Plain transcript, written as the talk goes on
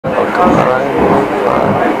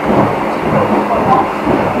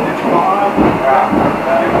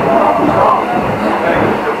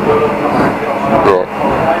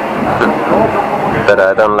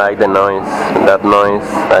the noise. That noise,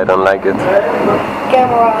 I don't like it.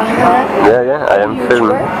 Camera. Yeah, I am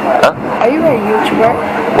filming. Huh? Are you a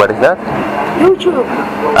YouTuber? What is that? YouTube.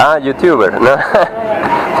 Ah, YouTuber. No,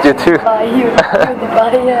 YouTube.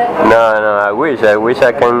 No, I wish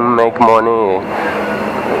I can make money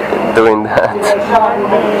doing that.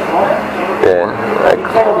 Yeah.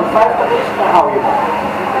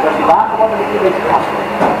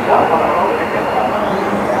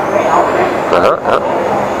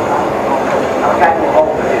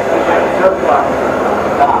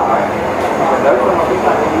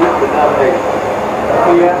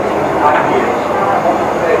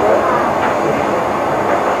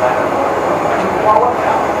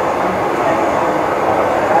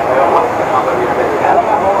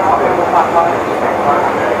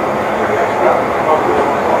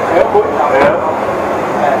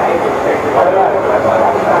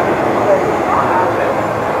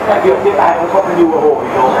 Hiện tại nó có nhiều hồ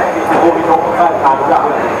bị nổ phải làm ra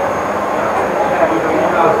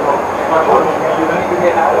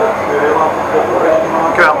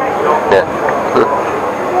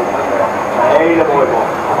đây là mồi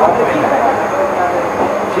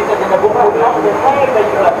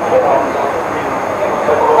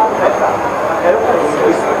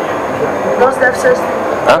That's the F-16.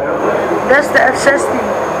 Huh? That's the F-16.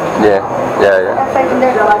 Yeah.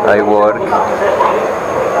 I work.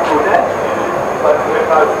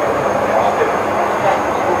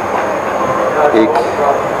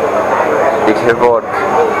 Ik heb work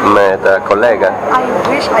met a collega. I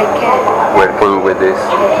wish I can. Working with this.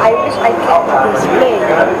 I wish I can display.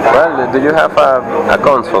 Well, do you have a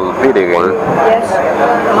console video game? Yes.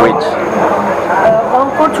 Which?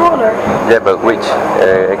 On controller. Yeah, but which?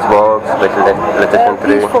 Xbox, PlayStation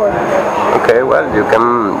 3. PS4. Okay, well, you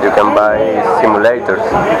can buy simulators.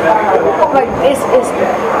 But this is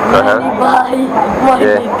money buy,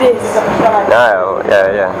 money this. No,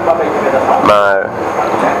 yeah. Maar,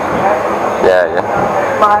 yeah.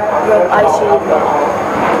 Maar I see it.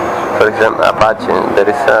 For example, Apache, there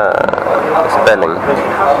is a spelling.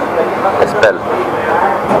 A spell.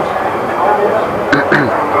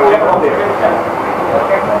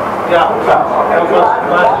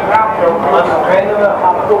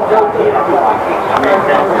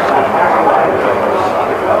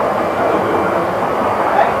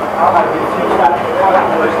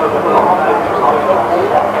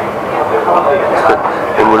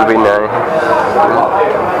 It will be nice.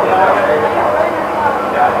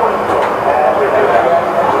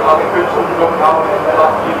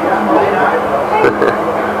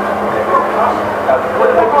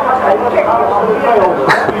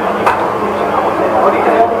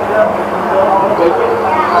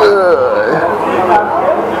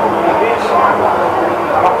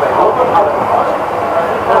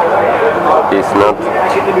 He's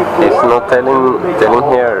not telling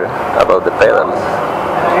her about the pedals.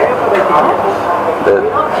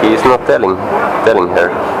 He is not telling her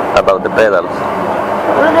about the pedals.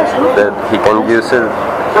 That he can use it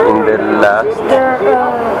in the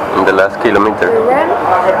last kilometer.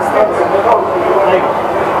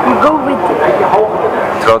 You go with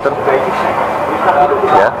Throttle?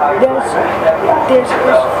 Yeah. This is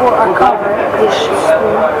for a cover. This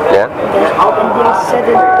spoon. Yeah. En die zet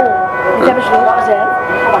het op. Dit hebben ze erop gezet.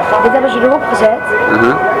 Dit hebben ze erop gezet.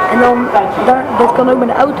 En dan, dat kan ook met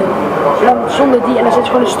een auto. Dan zonder die en dan zet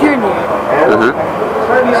je gewoon een stuur neer.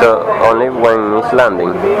 So only when it's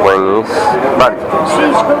landing, when it's parked.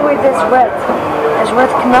 Precies, go with this red. This red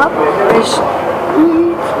knop is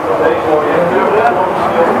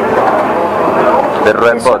the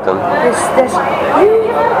red button. This.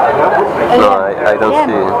 No, I don't see it.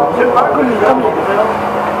 Come here.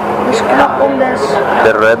 This knop on this.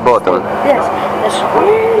 The red button. Yes. This.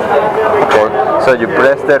 Okay. So you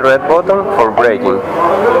press the red button for braking.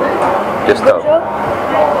 You stop.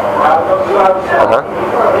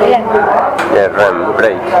 Yeah, rem,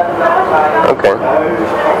 brake. Okay.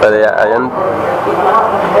 But I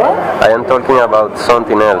am talking about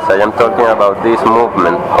something else. I am talking about this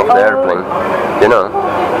movement of the airplane. You know?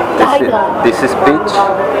 This is pitch,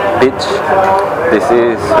 this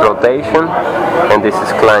is rotation, and this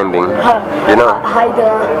is climbing. You know?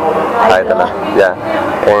 Hydra. Yeah.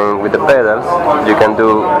 And with the pedals, you can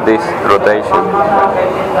do this rotation.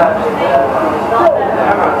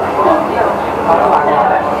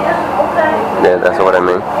 Yeah, that's what I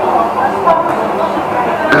mean.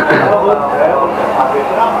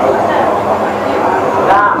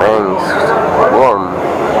 Man, it's warm.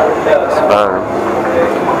 It's warm.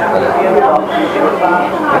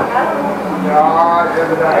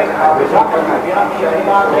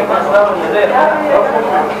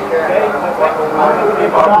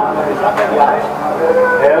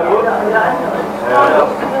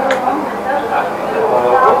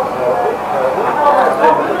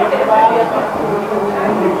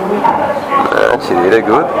 She did it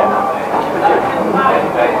good.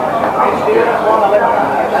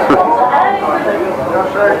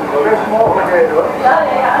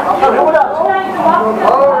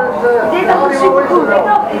 Dit is super goed.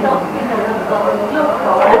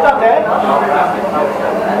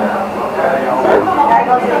 Kijk,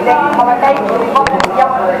 als ik denk, ik ga maar kijken hoe die man met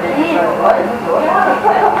jammer hier.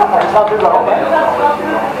 Dat staat nu wel op, hè?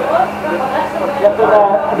 Je hebt een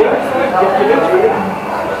ding, je hebt je linkswiel.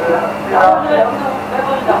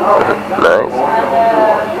 Nice.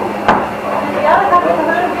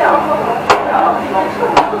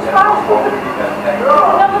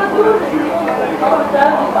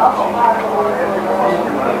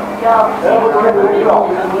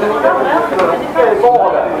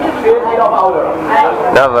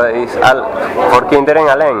 Nou, is al voor kinderen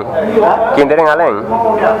alleen. Kinderen alleen.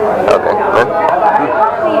 Oké.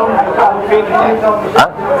 Ah?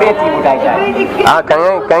 14 moet hij zijn. Ah,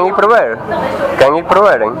 kan je proberen? Kan je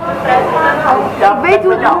proberen? Ik weet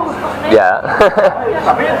hoe het moet. Ja.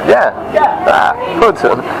 Ja. Ah, goed zo.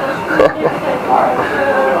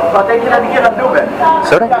 Wat denk je dat ik hier aan het doen ben?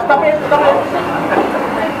 Sorry? Ja, stap in, stap in.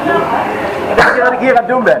 Wat denk je dat ik hier aan het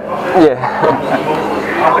doen ben? Ja.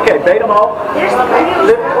 Oké, been omhoog.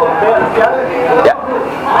 Lip, ja. Ja.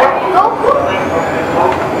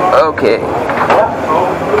 Oké.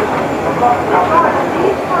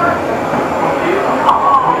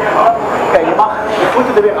 Oké, je mag je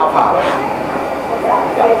voeten er weer afhalen.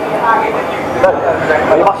 Leuk.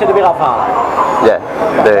 Maar je mag ze er weer afhalen. Ja.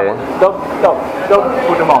 De. Don't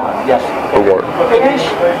put them on. Yes. Okay. English?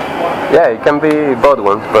 Yeah, it can be both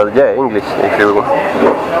ones, but yeah, English if you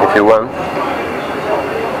want.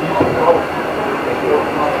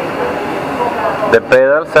 The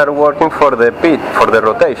pedals are working for the pitch, for the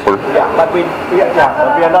rotation. Yeah, but we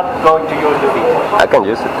are not going to use the feet. I can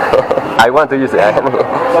use it. I want to use it.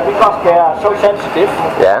 But because they are so sensitive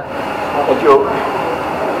Yeah. that you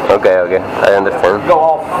Okay, I understand. go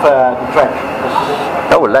off the track.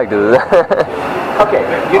 I would like to do that. Okay,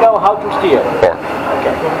 you know how to steer. Yeah.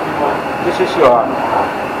 Okay. This is your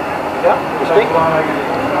the stick. You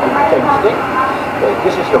take the stick. Okay,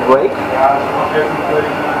 this is your brake.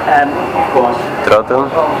 And of course. Throttle.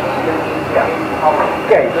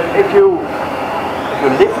 Okay, if you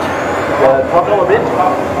lift the throttle a bit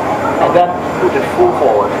and then put it full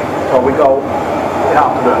forward. So we go in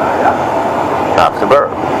afterburner, yeah? Afterburn.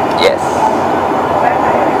 Yes.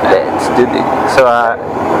 Let's do this. So I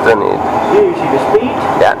don't need. Here you see the speed.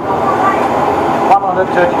 Yeah.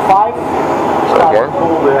 135. Start Okay. to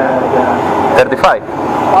pull the 35. 135.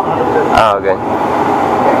 Ah, okay.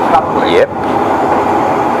 Start to Yep.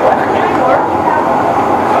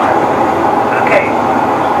 Okay.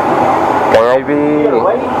 Can I be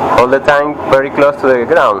all the time very close to the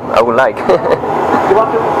ground? I would like. You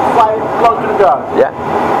want to fly close to the ground? Yeah.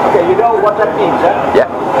 Okay, you know what that means, eh? Yeah.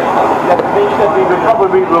 That means that we will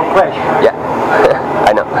probably crash. Yeah. I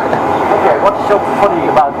know. Okay, what's so funny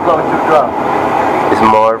about close to the ground? It's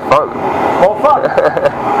more fun. More fun.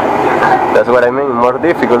 That's what I mean. More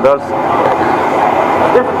difficult also.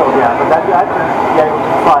 Difficult, yeah, but then you have to be able to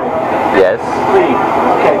fly Yes. free.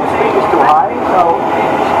 Okay, the speed is too high, so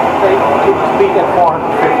they keep the speed at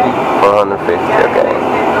 450. 450. Okay.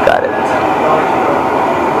 Got it.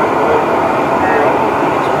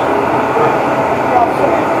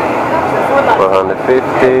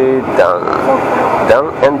 $450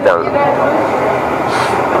 down and down.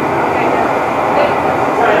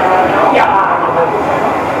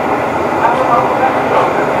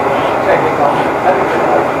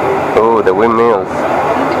 Oh, the windmills.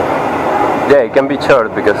 Yeah, it can be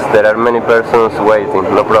short because there are many persons waiting,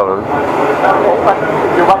 no problem. Okay, but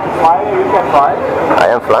if you want to fly, you can fly. I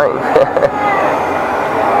am flying.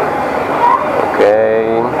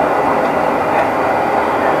 Okay.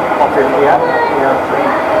 150, yeah? Yeah,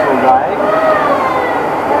 to right.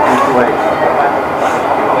 And to wait.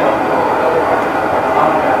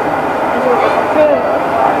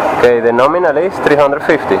 Okay, the nominal is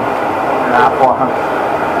 350. 400.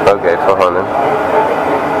 Okay, 400.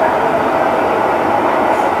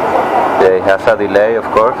 Yeah, it has a delay, of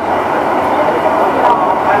course.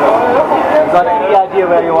 You got any idea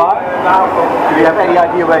where you are? Do you have any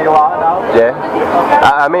idea where you are now? Yeah.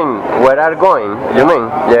 I mean, where are going? You mean?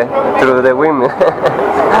 Yeah, through the windmill.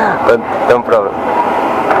 But no problem.